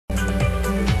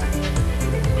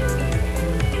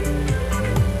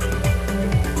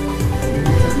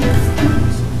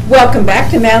Welcome back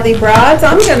to Mouthy Broads.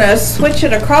 I'm going to switch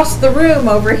it across the room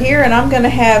over here, and I'm going to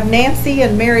have Nancy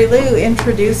and Mary Lou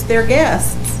introduce their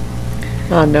guests.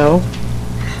 No.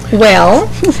 Well,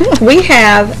 we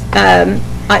have,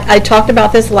 I talked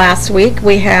about this last week,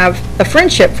 we have a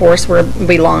Friendship Force we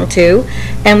belong to,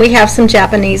 and we have some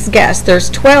Japanese guests. There's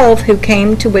 12 who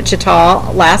came to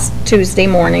Wichita last Tuesday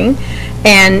morning,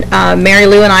 and Mary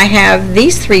Lou and I have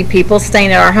these 3 people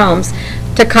staying at our homes.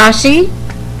 Takashi,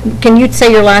 can you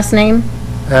say your last name?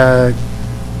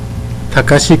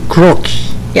 Takashi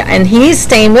Kuroki. Yeah, and he's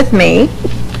staying with me.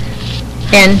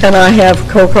 And I have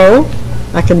Coco.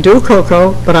 I can do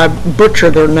Coco, but I butcher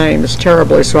their names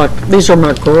terribly, so these are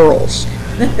my girls.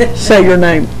 Say your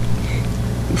name.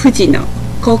 Fujino.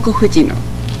 Coco Fujino.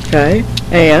 Okay.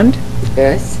 And?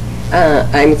 Yes.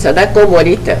 I'm Sadako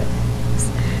Morita.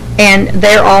 And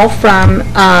they're all from,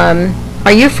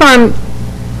 are you from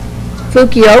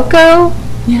Fukuoka?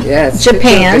 Yes.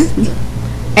 Japan.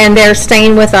 And they're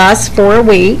staying with us for a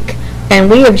week. And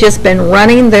we have just been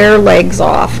running their legs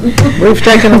off. We've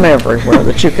taken them everywhere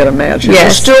that you can imagine. Yes.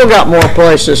 We've still got more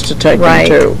places to take them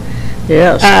to.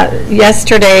 Yes.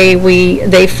 Yesterday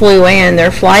they flew in.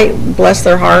 Their flight, bless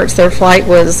their hearts, their flight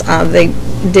was, they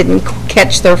didn't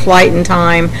catch their flight in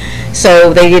time,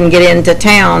 so they didn't get into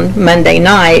town Monday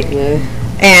night. Yeah.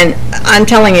 And I'm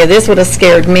telling you, this would have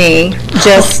scared me.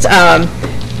 Just,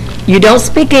 you don't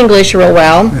speak English real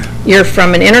well. You're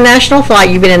from an international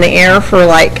flight. You've been in the air for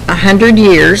like 100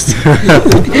 years.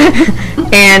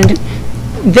 And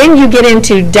then you get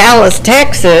into Dallas,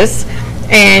 Texas,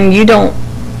 and you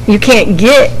can't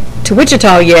get to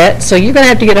Wichita yet, so you're going to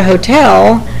have to get a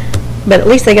hotel, but at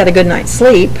least they got a good night's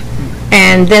sleep.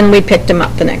 And then we picked them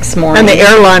up the next morning. And the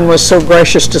airline was so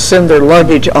gracious to send their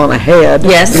luggage on ahead.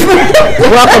 Yes.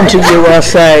 Welcome to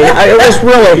USA. It was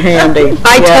really handy.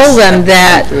 I told them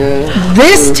that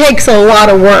this takes a lot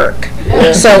of work.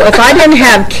 So if I didn't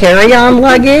have carry-on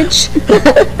luggage,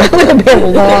 I would have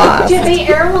been lost. Did the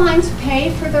airlines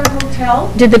pay for their hotel?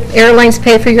 Did the airlines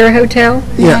pay for your hotel?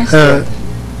 Yeah.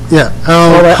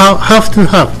 Half to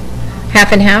half.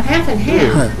 Half and half? Half and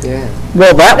half. Yeah.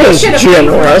 Well, that They was should have paid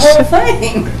for the generous. whole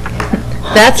thing.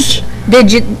 That's.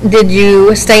 Did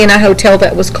you stay in a hotel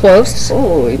that was close?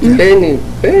 Oh, it's very,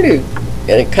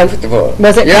 very comfortable.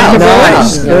 Was it Yeah, comfortable?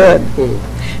 Nice, good.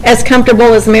 As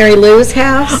comfortable as Mary Lou's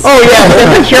house? Oh,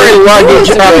 yeah, the carry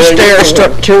luggage upstairs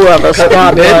took 2 of us.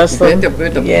 God bless them.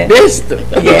 Yeah. Best.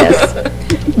 Yes.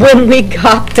 When we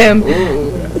got them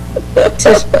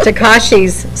to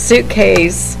Takashi's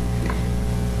suitcase,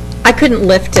 I couldn't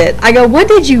lift it. I go, what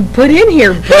did you put in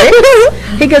here,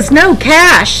 bricks? He goes, no,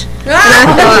 cash. And I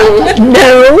thought,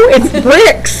 no, it's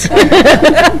bricks.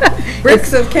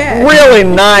 Bricks of cash. Really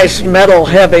nice metal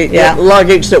heavy Yeah.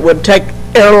 luggage that would take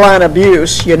airline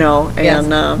abuse, you know, Yes.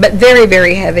 and But very,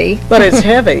 very heavy. but it's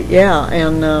heavy, yeah,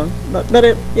 and but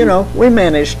it, you know, we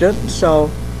managed it,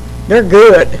 so they're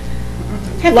good.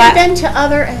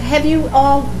 Have you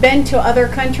all been to other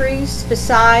countries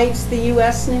besides the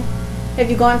U.S.? Have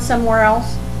you gone somewhere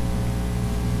else?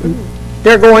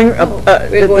 They're going.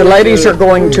 We're The going ladies to- are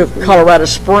going to Colorado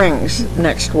Springs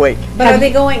next week. But are they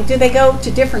going? Do they go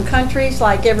to different countries?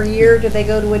 Like every year, do they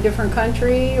go to a different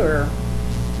country or?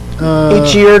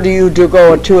 Each year, do you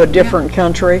go to a different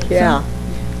country? Yeah.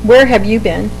 Where have you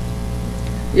been?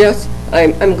 Yes,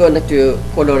 I'm going to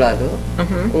Colorado.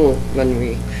 1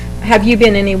 week. Have you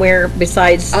been anywhere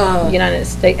besides United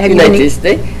States? Have United you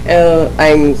States.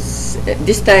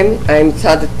 This time I'm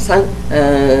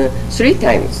 3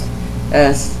 times.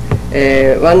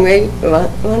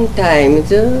 One time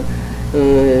to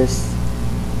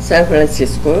San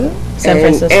Francisco,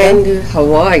 and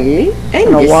Hawaii, and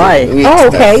Hawaii. Wichita. Oh,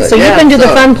 okay. So you've been to the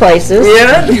fun places.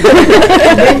 Yeah.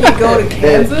 Then you go to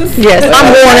Kansas. Yes.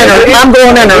 I'm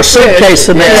going in her suitcase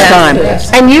the next time.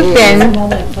 And you've been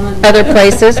other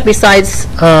places besides.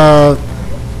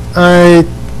 I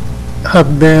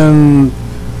have been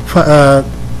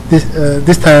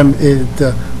this time is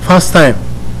the first time,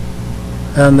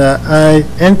 and I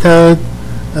entered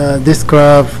this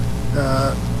club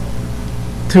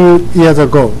 2 years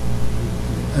ago,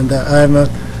 and I'm a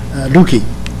rookie.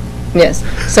 Yes.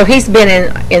 So he's been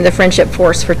in the Friendship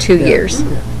Force for 2 years.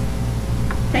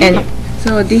 And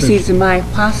So this is my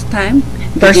first time.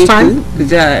 First time? To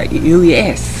the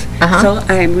U.S. So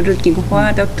I'm looking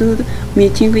forward to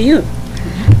meeting you.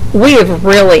 we have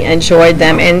really enjoyed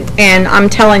them, and I'm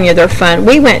telling you, they're fun.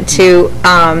 We went to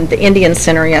the Indian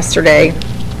Center yesterday,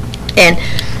 and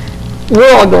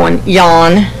we're all going,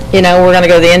 yawn, you know, we're going to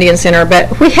go to the Indian Center,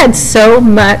 but we had so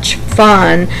much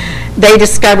fun. They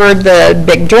discovered the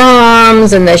big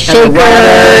drums and the shakers.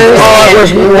 Oh, it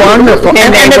was wonderful.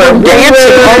 And they were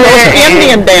dancing, all those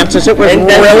Indian dances. It was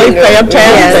really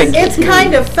fantastic. It's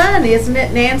kind of fun, isn't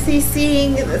it, Nancy,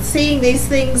 seeing these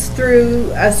things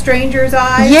through a stranger's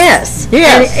eyes? Yes,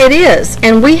 and it is.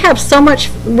 And we have so much.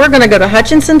 We're going to go to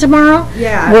Hutchinson tomorrow.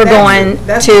 Yeah, we're going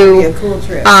that's to gonna be a cool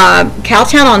trip.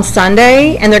 Cowtown on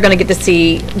Sunday, and they're going to get to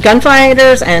see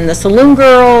gunfighters and the saloon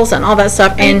girls and all that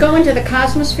stuff. Are you And going to the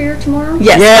Cosmosphere tomorrow?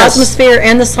 yes, Yes. Cosmosphere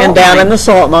and the salt And down mine. in the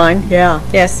salt mine, yeah.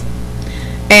 Yes.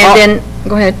 And then,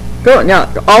 go ahead. Good,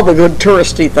 yeah, all the good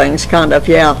touristy things, kind of,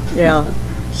 yeah.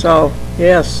 So,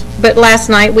 yes. But last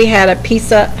night we had a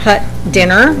Pizza Hut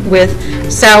dinner with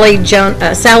Sally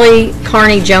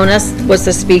Carney Jonas was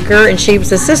the speaker, and she was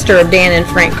the sister of Dan and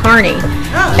Frank Carney.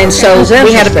 And so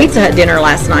we had a Pizza Hut dinner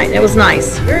last night. It was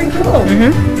nice. Very cool.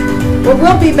 Well,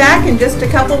 we'll be back in just a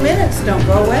couple minutes. Don't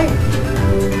go away.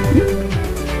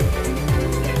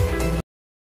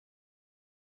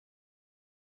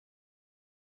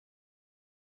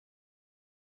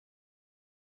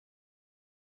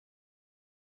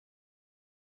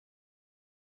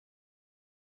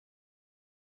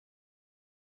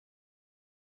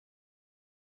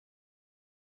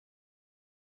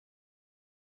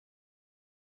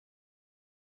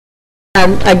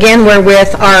 Again, we're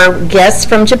with our guests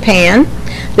from Japan.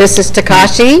 This is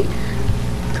Takashi,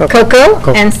 Coco,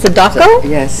 and Sadako.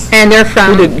 Yes. And they're You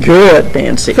from did good,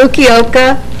 Nancy.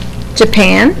 Fukuoka,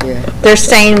 Japan. Yeah. They're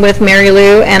staying with Mary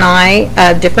Lou and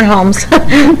I, different homes.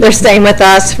 They're staying with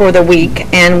us for the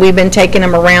week, and we've been taking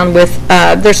them around with,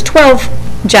 there's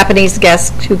 12 Japanese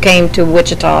guests who came to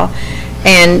Wichita,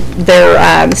 and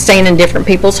they're staying in different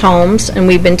people's homes, and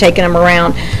we've been taking them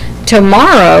around.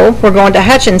 Tomorrow, we're going to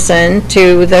Hutchinson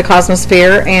to the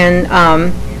Cosmosphere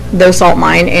and the salt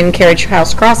mine and Carriage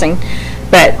House Crossing.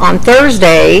 But on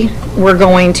Thursday, we're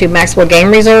going to Maxwell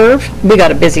Game Reserve. We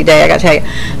got a busy day, I got to tell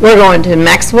you. We're going to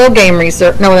Maxwell Game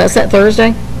Reserve. No, that's that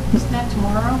Thursday? Isn't that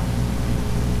tomorrow?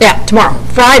 Yeah, tomorrow.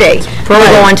 Friday.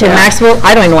 We're going to Maxwell.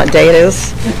 I don't even know what day it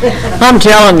is. I'm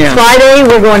telling you. Friday,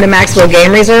 we're going to Maxwell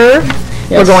Game Reserve.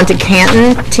 We're going to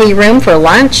Canton Tea Room for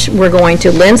lunch. We're going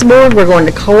to Lindsborg. We're going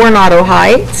to Coronado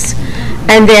Heights.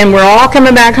 And then we're all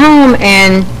coming back home,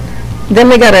 and then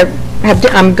we got to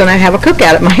I'm going to have a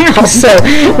cookout at my house. So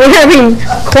we're having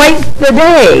quite the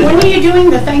day. When are you doing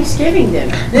the Thanksgiving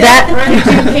dinner? That,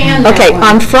 okay,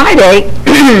 on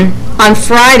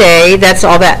Friday, that's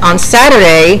all that. On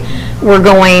Saturday, we're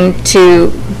going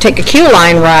to take a queue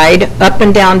line ride up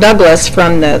and down Douglas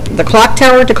from the clock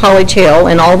tower to College Hill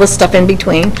and all the stuff in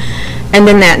between. And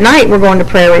then that night, we're going to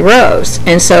Prairie Rose.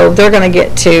 And so they're going to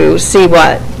get to see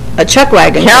what a chuck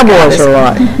wagon Cowboys are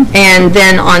like. And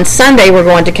then on Sunday, we're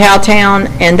going to Cowtown,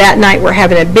 and that night we're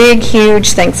having a big, huge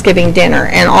Thanksgiving dinner,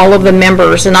 and all of the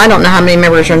members, and I don't know how many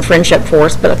members are in Friendship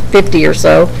Force, but 50 or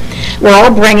so, we're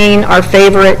all bringing our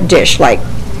favorite dish, like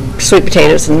sweet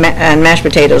potatoes and mashed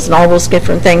potatoes and all those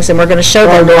different things, and we're going to show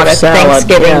them what a salad,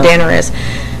 Thanksgiving dinner is.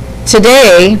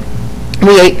 Today,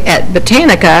 we ate at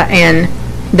Botanica, and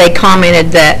they commented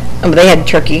that they had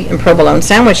turkey and provolone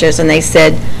sandwiches, and they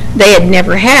said they had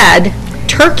never had A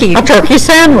turkey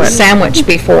sandwich.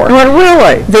 before. What,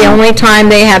 really? The only time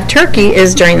they have turkey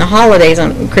is during the holidays.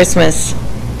 On Christmas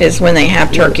is when they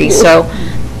have turkey. So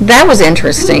that was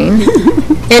interesting.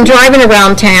 And driving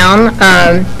around town,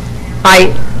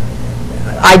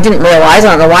 I didn't realize, I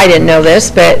don't know why I didn't know this,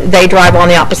 but they drive on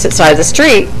the opposite side of the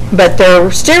street, but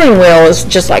their steering wheel is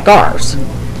just like ours.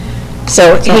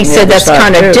 So he said that's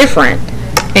kind of different.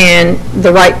 And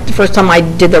the first time I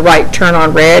did the right turn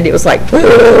on red, it was like,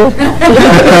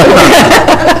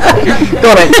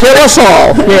 Gonna kill us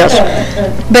all, yes.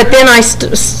 But then I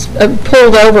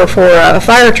pulled over for a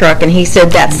fire truck, and he said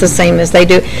that's the same as they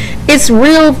do. It's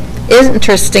real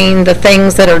interesting, the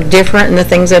things that are different and the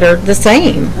things that are the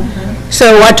same.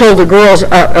 So I told the girls,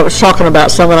 I was talking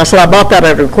about something, I said, I bought that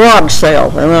at a garage sale,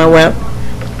 and I went,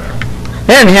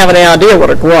 they didn't have any idea what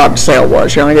a garage sale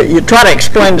was. You know, you try to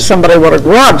explain to somebody what a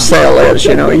garage sale is,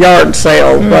 you know, a yard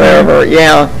sale, whatever.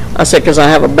 Yeah, I said, because I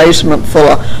have a basement full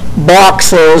of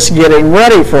boxes getting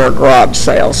ready for a garage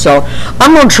sale. So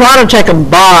I'm going to try to take them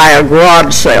by a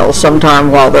garage sale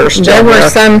sometime while they're still There were there,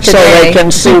 some so today. they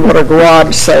can see what a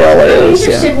garage sale I'm is.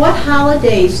 interested, what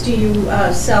holidays do you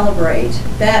celebrate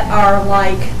that are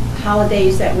like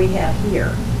holidays that we have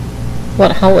here?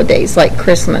 What holidays, like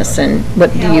Christmas, and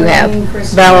what do you have? Halloween,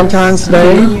 Christmas, Valentine's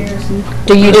Day. New Year's.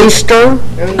 Do you do Easter?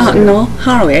 No,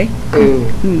 Halloween.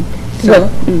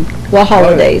 what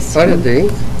holidays?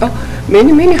 Holidays? Oh,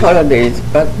 many holidays,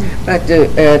 but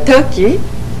turkey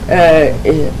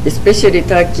especially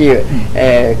Turkey,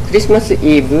 Christmas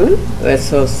Eve,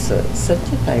 such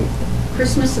a time.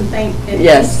 Christmas and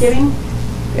Yes. Thanksgiving?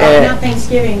 Not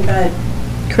Thanksgiving, but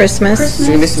Christmas.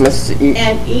 Christmas Eve.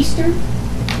 and Easter?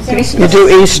 Is that- You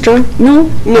do Easter? No,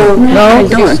 No, I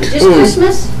don't. Just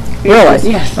Christmas?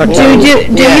 Really? Yes. Okay.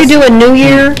 Do you do a New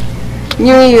Year?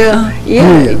 New Year,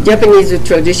 yeah, Year. Japanese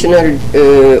traditional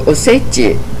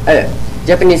osechi.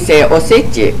 Japanese say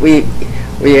osechi. We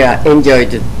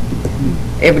enjoyed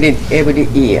every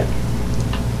year.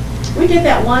 We did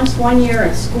that one year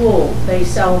at school. They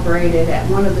celebrated at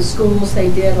one of the schools. They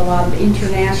did a lot of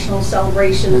international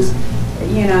celebrations,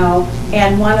 you know,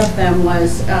 and one of them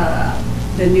was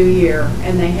the New Year,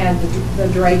 and they had the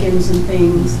dragons and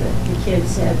things that the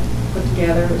kids had put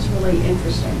together. It was really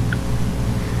interesting.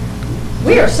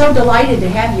 We are so delighted to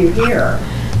have you here.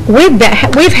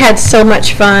 We've had so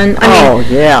much fun. I Oh, mean,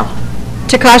 yeah.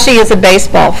 Takashi is a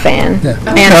baseball fan, Yeah.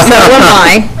 and so am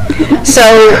I. So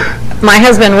my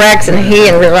husband Rex and he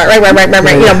and you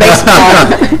know,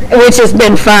 baseball, which has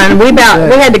been fun. We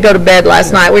had to go to bed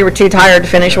last night. We were too tired to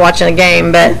finish watching a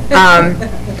game, but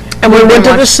And we went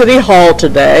to the city hall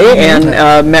today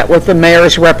and met with the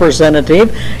mayor's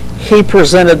representative. He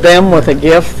presented them with a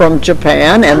gift from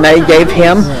Japan, and they gave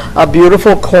him a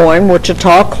beautiful coin,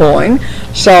 Wichita coin.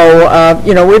 So,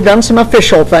 you know, we've done some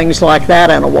official things like that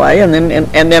in a way, and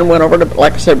then went over to,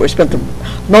 like I said, we spent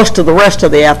most of the rest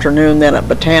of the afternoon then at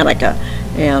Botanica,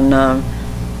 and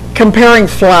comparing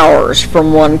flowers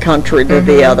from one country to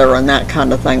the other and that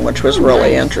kind of thing, which was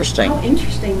really Nice. interesting. How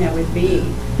interesting that would be.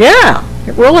 Yeah,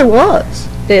 it really was.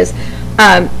 it is.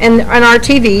 And on our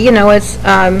TV, you know, it's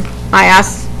I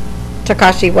asked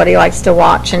Takashi what he likes to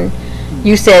watch, and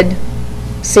you said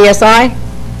CSI.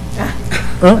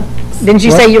 Huh? Didn't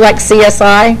you What? say you like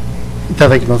CSI? いた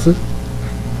だきます。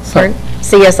 Or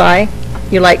CSI?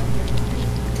 You like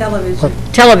Television.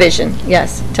 television?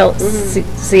 Yes.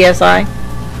 CSI.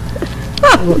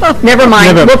 Never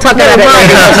mind. Never. We'll talk about it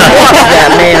later.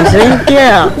 That, Nancy,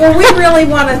 yeah. Well, we really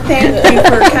want to thank you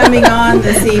for coming on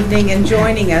this evening and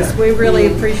joining us. We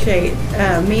really appreciate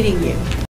meeting you.